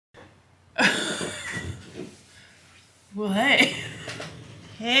Well, hey.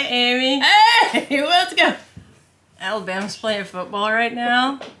 Hey, Amy. Hey, let's go. Alabama's playing football right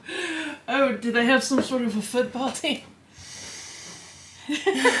now. Oh, do they have some sort of a football team?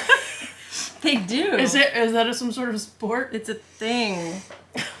 They do. Is that some sort of sport? It's a thing.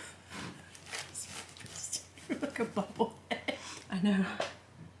 Like a bubble head. I know.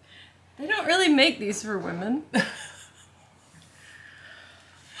 They don't really make these for women.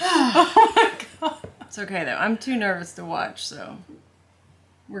 Oh my god. It's okay though. I'm too nervous to watch, so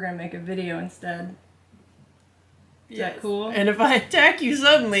we're gonna make a video instead. Is that cool? And if I attack you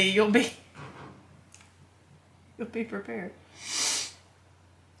suddenly, you'll be prepared.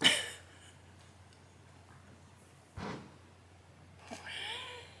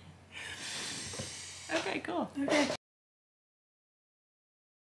 Okay, cool. Okay.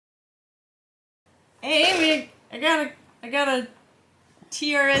 Hey, Amy, I got a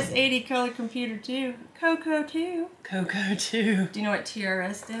TRS-80 color computer too. CoCo too. CoCo too. Do you know what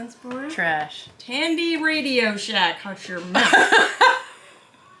TRS stands for? Trash. Tandy Radio Shack. Hush your mouth.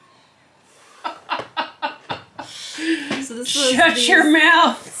 So this was Shut your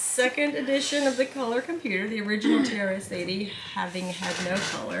mouth. second edition of the color computer. The original TRS-80 having had no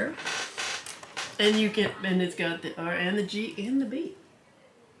color. And it's got the R and the G and the B.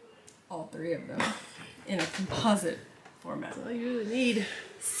 All three of them in a composite format. That's all you really need.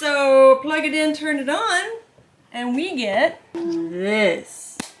 So plug it in, turn it on, and we get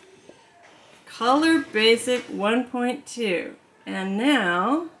this. Color Basic 1.2. And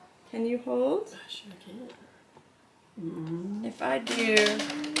now, can you hold? I sure can. If I do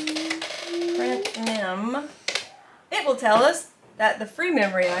print M, it will tell us that the free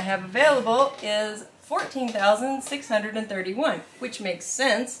memory I have available is 14,631, which makes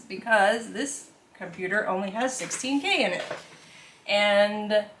sense because this computer only has 16K in it.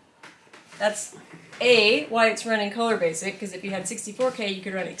 And that's A, why it's running Color Basic, because if you had 64K you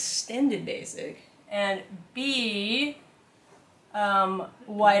could run Extended Basic, and B,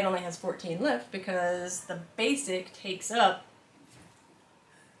 why it only has 14 left, because the Basic takes up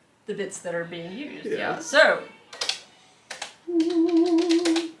the bits that are being used. Yeah. So,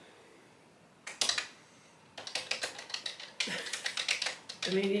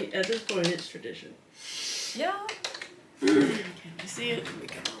 I mean, at this point, it's tradition. yeah. Can you see it? Let me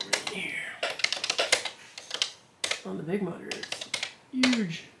come over in here. On the big monitor, it's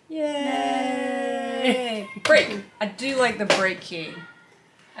huge. Yay! Break! I do like the break key.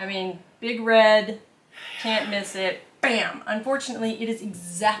 I mean, big red, can't miss it. Bam! Unfortunately, it is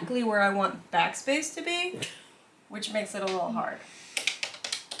exactly where I want backspace to be, which makes it a little hard.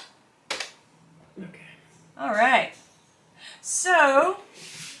 Okay. Alright. So,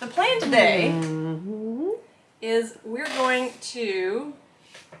 the plan today is we're going to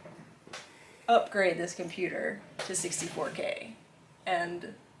upgrade this computer to 64K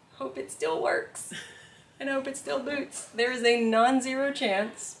and hope it still works and hope it still boots. There is a non-zero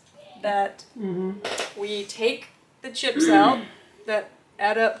chance that we take the chips out that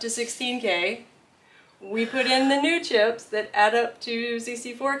add up to 16K, we put in the new chips that add up to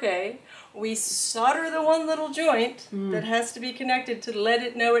 64K, we solder the one little joint that has to be connected to let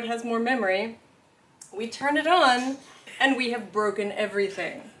it know it has more memory, we turn it on, and we have broken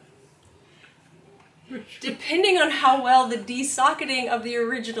everything. Depending on how well the desocketing of the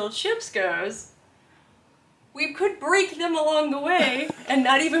original chips goes, we could break them along the way and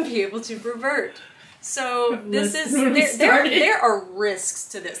not even be able to revert. So this is there are risks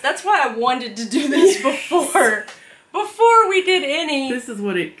to this. That's why I wanted to do this before we did any This is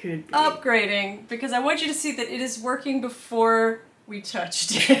what it could be. upgrading, because I want you to see that it is working before we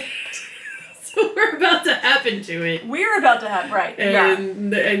touched it. So we're about to happen to it. We're about to have, right,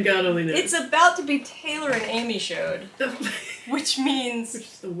 And God only knows. It's about to be Taylor and Amy showed, which means Which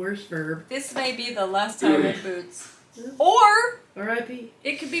is the worst verb. this may be the last time it boots. Or R.I.P.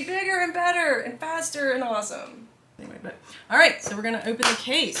 it could be bigger and better and faster and awesome. Anyway, but alright, so we're gonna open the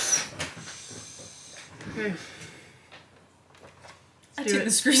case. Okay. I do took it.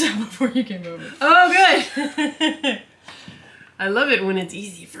 the screws out before you came over. Oh, good! I love it when it's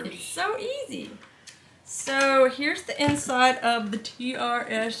easy for me. It's so easy. So here's the inside of the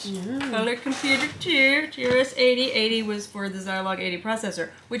TRS Color Computer 2. TRS-80. 80 was for the Zilog 80 processor,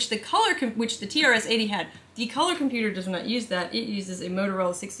 which the TRS-80 had. The color computer does not use that. It uses a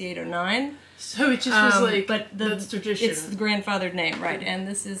Motorola 6809. So it just was like, but that's tradition. It's the grandfathered name, right? And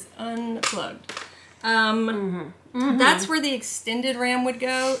this is unplugged. That's where the extended RAM would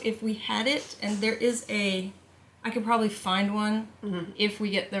go if we had it, and there is a. I could probably find one if we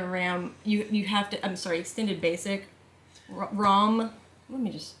get the RAM. You have to. I'm sorry, extended basic ROM. Let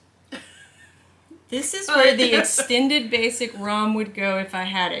me just. This is where the extended basic ROM would go if I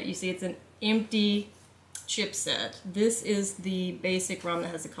had it. You see, it's an empty chipset. This is the basic ROM that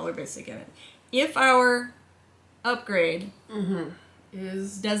has the color basic in it. If our upgrade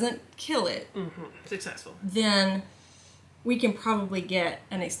doesn't kill it, successful, then we can probably get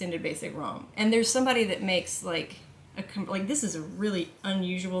an extended basic ROM. And there's somebody that makes like this is a really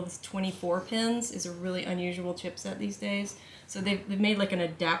unusual. This 24 pins is a really unusual chipset these days. So they've made like an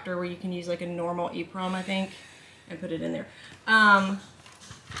adapter where you can use like a normal EEPROM, I think, and put it in there.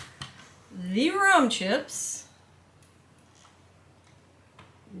 The ROM chips.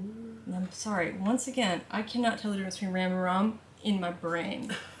 I'm sorry, once again, I cannot tell the difference between RAM and ROM in my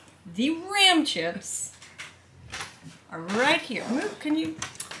brain. The RAM chips are right here. Move, can you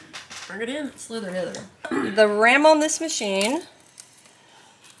bring it in? Slither hither. The RAM on this machine,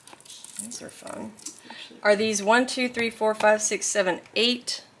 these are fun, are these 1, 2, 3, 4, 5, 6, 7,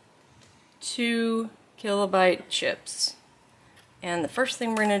 8 2 kilobyte chips. And the first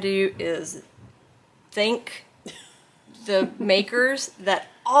thing we're going to do is thank the makers that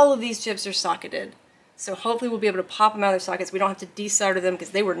all of these chips are socketed. So hopefully we'll be able to pop them out of their sockets. We don't have to desolder them because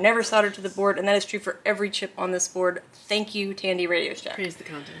they were never soldered to the board, and that is true for every chip on this board. Thank you, Tandy Radio Shack. Praise the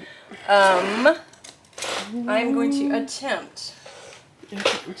content. I'm going to attempt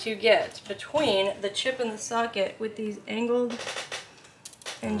to get between the chip and the socket with these angled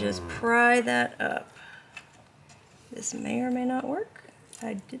and just pry that up. This may or may not work.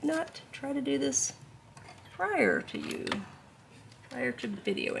 I did not try to do this prior to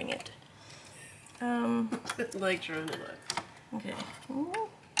videoing it. Like trying to look. Okay. Ooh,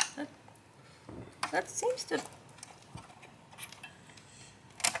 that seems to...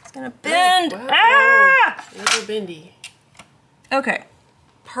 It's gonna bend. Wow. Ah! Little bendy. Okay.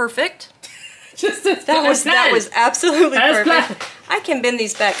 Perfect. Just that was absolutely perfect. Perfect. I can bend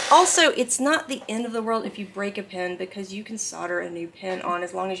these back. Also, it's not the end of the world if you break a pin because you can solder a new pin on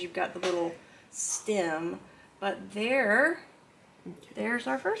as long as you've got the little stem. But there's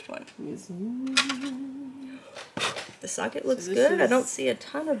our first one. The socket looks good. I don't see a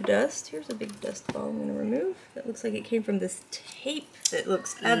ton of dust. Here's a big dust ball I'm going to remove. That looks like it came from this tape that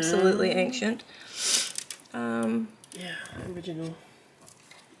looks absolutely ancient. Yeah, original.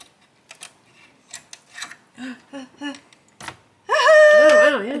 Oh,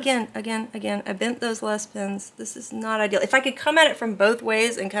 wow, yeah. Again. I bent those last pins. This is not ideal. If I could come at it from both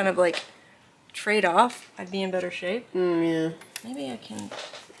ways and kind of like trade off, I'd be in better shape. Yeah. Maybe I can,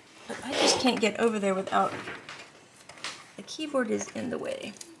 but I just can't get over there without, the keyboard is in the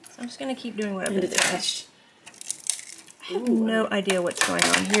way. So I'm just going to keep doing what I've been doing. I have no idea what's going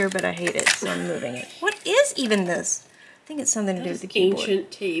on here, but I hate it, so I'm moving it. What is even this? I think it's something to do with the keyboard.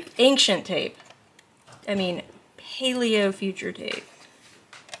 Ancient tape. Ancient tape. I mean, paleo future tape.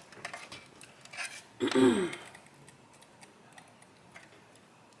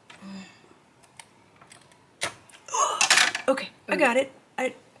 Okay, I got it.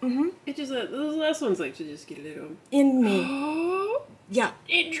 It just those last ones like to just get a little in me. Yeah.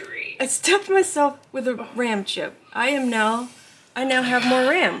 Injury. I stuffed myself with a RAM chip. I now have more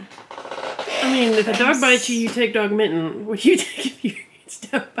RAM. I mean, if a dog bites you, you take dog mitten. What do you take if you get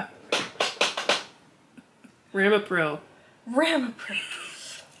stuck by Ramapro? Ramapro.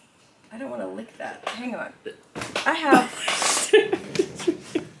 I don't want to lick that. Hang on. I have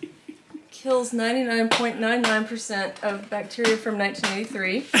kills 99.99% of bacteria from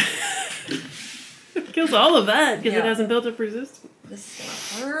 1983. It kills all of that because it hasn't built up resistance. This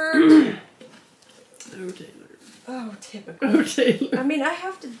is gonna hurt. Oh, Taylor. Oh, typical. Oh, Taylor. I mean, I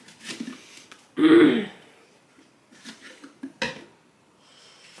have to...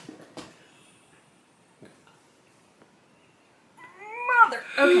 Mother!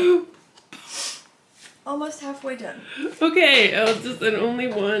 Okay. Almost halfway done. Okay, just an only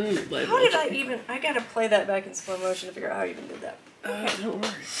one. How did I even... I gotta play that back in slow motion to figure out how I even did that. Okay. Don't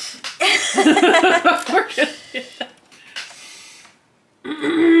worry. We're gonna get that.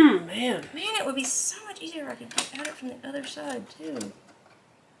 Man, it would be so much easier if I could get at it from the other side, too.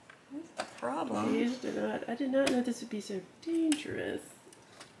 That's the problem. I did not know this would be so dangerous.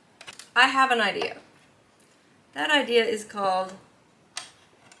 I have an idea. That idea is called...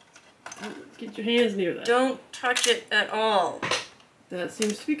 Get your hands near that. Don't touch it at all. That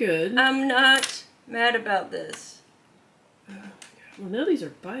seems to be good. I'm not mad about this. Oh my God. Well, now these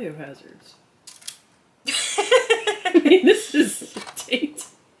are biohazards. I mean, this is taped.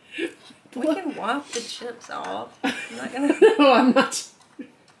 We can wipe the chips off. I'm not gonna... No, I'm not. You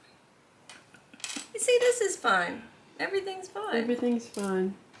see, this is fine. Everything's fine. Everything's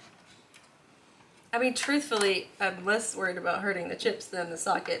fine. I mean, truthfully, I'm less worried about hurting the chips than the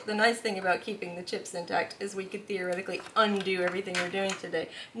socket. The nice thing about keeping the chips intact is we could theoretically undo everything we're doing today.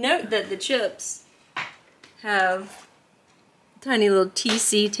 Note that the chips have tiny little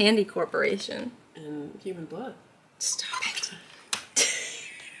TC Tandy Corporation. And human blood. Stop it.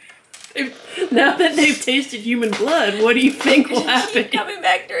 Now that they've tasted human blood, what do you think will happen? Keep coming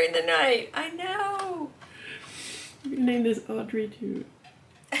back during the night. I know. You can name this Audrey too.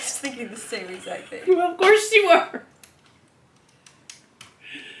 I was thinking the same exact thing. Well, of course you are.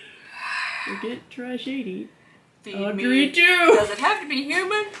 Forget TRS-80. Feed Audrey me. too. Does it have to be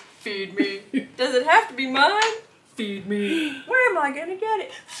human? Feed me. Does it have to be mine? Feed me. Where am I gonna get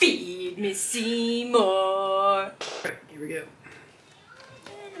it? Feed me, Seymour. Alright, here we go.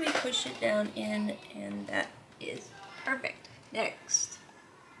 And we push it down in, and that is perfect. Next.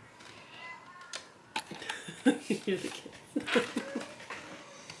 You're the kid.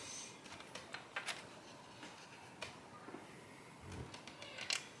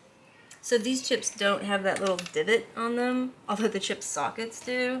 So these chips don't have that little divot on them, although the chip sockets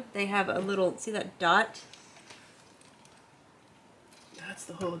do. They have a little, see that dot? That's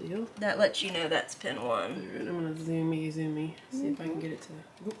the whole deal. That lets you know that's pin 1. Alright, I'm gonna zoomy. See if I can get it to.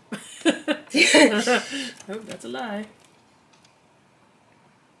 Oh, that's a lie.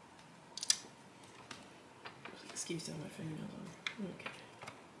 Excuse me, my fingernails on. Okay.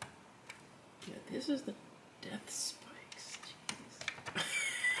 Yeah, this is the death spikes.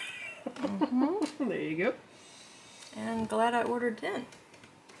 Jeez. There you go. And glad I ordered 10.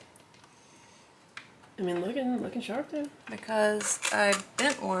 I mean, looking sharp though. Because I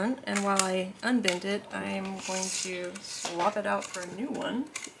bent one, and while I unbent it, I am going to swap it out for a new one.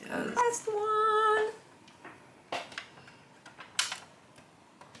 Yeah. Last one!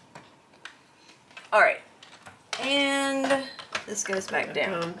 Alright. And this goes back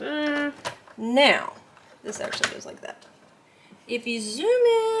down. Now, this actually goes like that. If you zoom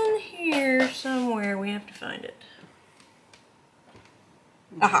in here somewhere, we have to find it.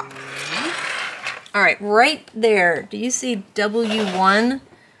 Aha. Alright, right there. Do you see W1?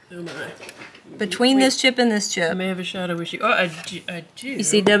 Oh my. Between this chip and this chip. I may have a shadow issue. Oh, I do. You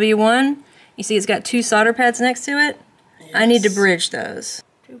see W1? You see it's got 2 solder pads next to it? Yes. I need to bridge those.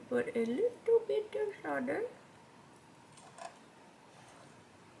 To put a little bit of solder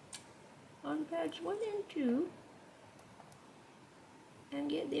on pads 1 and 2 and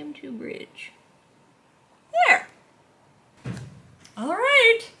get them to bridge. There!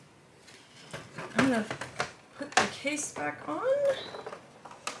 Alright! I'm gonna put the case back on.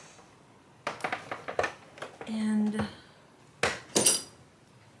 And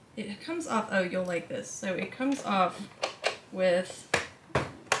it comes off, oh, you'll like this. So it comes off with,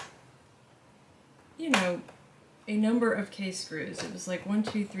 you know, a number of case screws. It was like 1,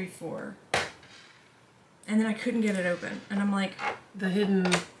 2, 3, 4. And then I couldn't get it open. And I'm like, The hidden.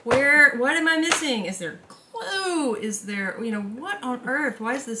 what am I missing? Is there glue? Is there, you know, what on earth?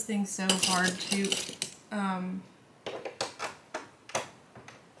 Why is this thing so hard to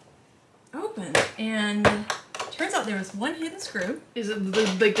open? And turns out there was one hidden screw. Is it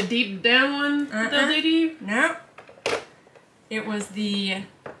like the deep down one that they do? No. It was the,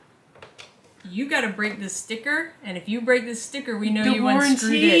 you gotta break this sticker, and if you break this sticker, we know you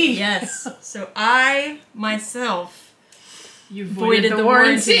unscrewed it. Yes. So I, myself, You voided the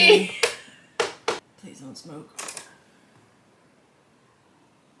warranty. Please don't smoke.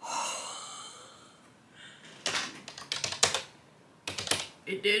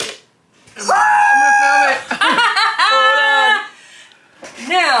 It did it. I'm gonna film it. Hold on.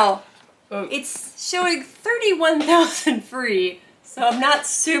 Now, Oh. it's showing 31,000 free, so I'm not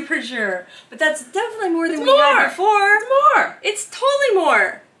super sure. But that's definitely more than we had before. More. It's totally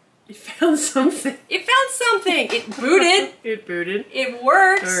more. You found something. It found something. It booted. It booted. It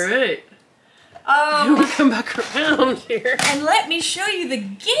works. All right. We'll come back around here. And let me show you the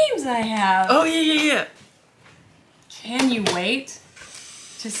games I have. Oh yeah. Can you wait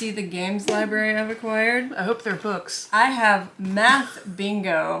to see the games library I've acquired? I hope they're books. I have Math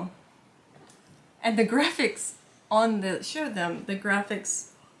Bingo. And the graphics on the, show them, the graphics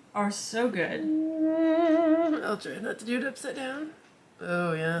are so good. I'll try not to do it upside down.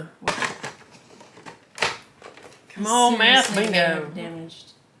 Oh yeah. Come on, Math Seriously, Bingo. they have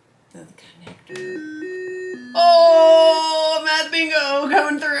damaged the connector. Oh, Math Bingo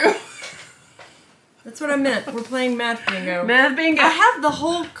coming through. That's what I meant. We're playing Math Bingo. Math Bingo. I have the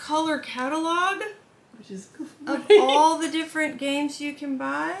whole color catalog Which is of all the different games you can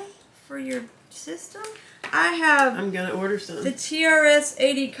buy for your system. I have I'm gonna order some. the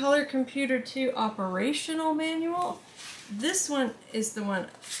TRS-80 Color Computer 2 operational manual. This one is the one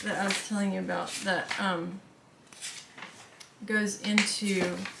that I was telling you about that goes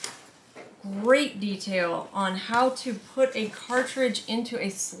into great detail on how to put a cartridge into a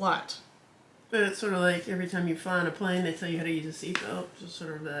slot. But it's sort of like every time you fly on a plane, they tell you how to use a seatbelt. Just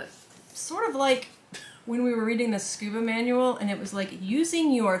sort of that. Sort of like when we were reading the scuba manual, and it was like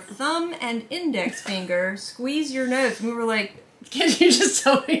using your thumb and index finger, squeeze your nose. And we were like, can't you just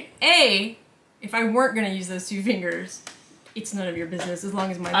tell me? A, if I weren't going to use those two fingers, it's none of your business as long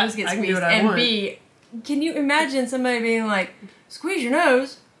as my nose gets squeezed. And B, can you imagine somebody being like, squeeze your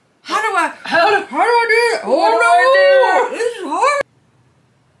nose? How do I do it? Oh no! This is hard!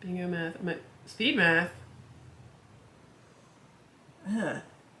 Bingo math. Speed math.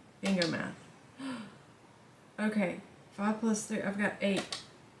 Bingo math. Okay. 5 plus 3. I've got 8.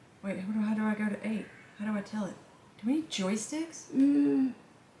 Wait, how do I go to 8? How do I tell it? Do we need joysticks?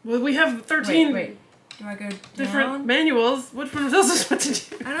 Well, we have 13 Wait. Do I go different down? manuals. Which one tells us what to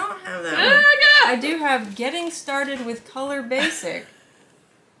do? I don't have that Oh one. my god! I do have getting started with color basic.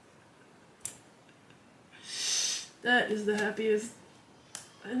 That is the happiest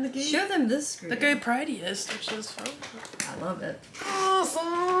in the game. Show them this screen. The guy Pridiest, which is fun. I love it.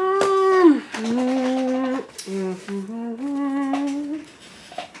 Awesome!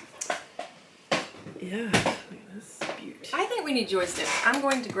 Yeah, look at this beauty. I think we need joysticks. I'm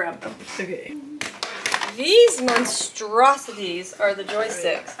going to grab them. Okay. These monstrosities are the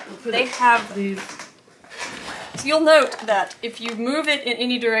joysticks. They have these. So you'll note that if you move it in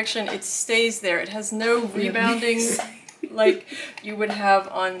any direction, it stays there. It has no rebounding like you would have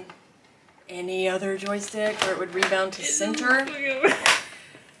on any other joystick where it would rebound to center.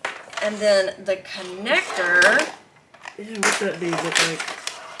 And then the connector. Yeah, what's that bead look like?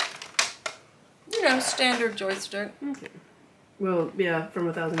 You know, standard joystick. Okay. Well, yeah, from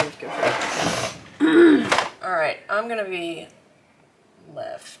 1,000 years ago. Alright, I'm gonna be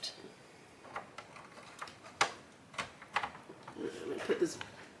left. Put this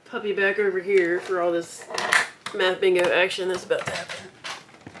puppy back over here for all this math bingo action that's about to happen.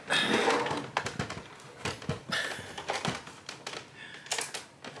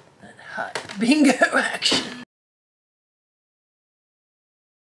 That hot bingo action.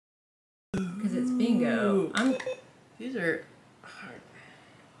 Because it's bingo. These are hard.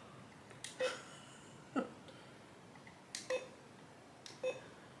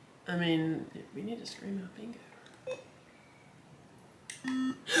 I mean, we need to scream out bingo.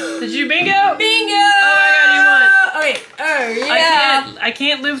 Did you bingo? Bingo! Oh my god, you won! Okay. Oh yeah. I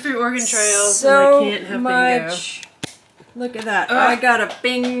can't live through Oregon Trails So and I can't have much. Look at that. I got a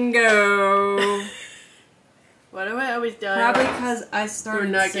bingo. Why do I always die? Probably because I started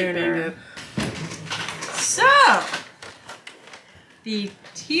Or not sooner. get bingo. So, the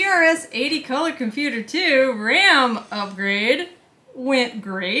TRS-80 Color Computer 2 RAM upgrade went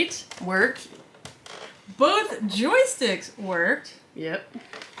great. Worked. Both joysticks worked. Yep.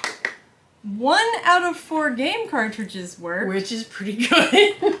 1 out of 4 game cartridges worked. Which is pretty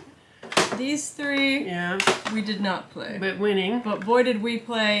good. These 3 Yeah. we did not play. But winning. But boy did we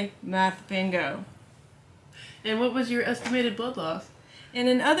play Math Bingo. And what was your estimated blood loss? And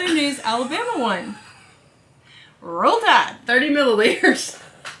in other news, Alabama won. Roll Tide! 30 milliliters.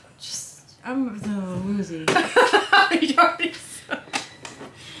 I'm so woozy. You already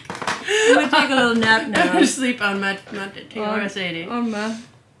I'm gonna take a little nap now. I'm gonna sleep on my TRS-80. On my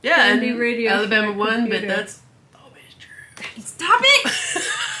Yeah, Tandy and Radio Alabama Shack won, computer. but that's always true. Stop it!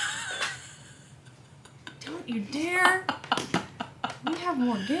 Don't you dare! We have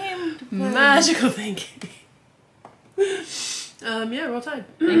more game to play. Magical thinking. Yeah, roll tide.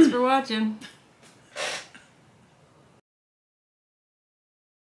 Thanks for watching.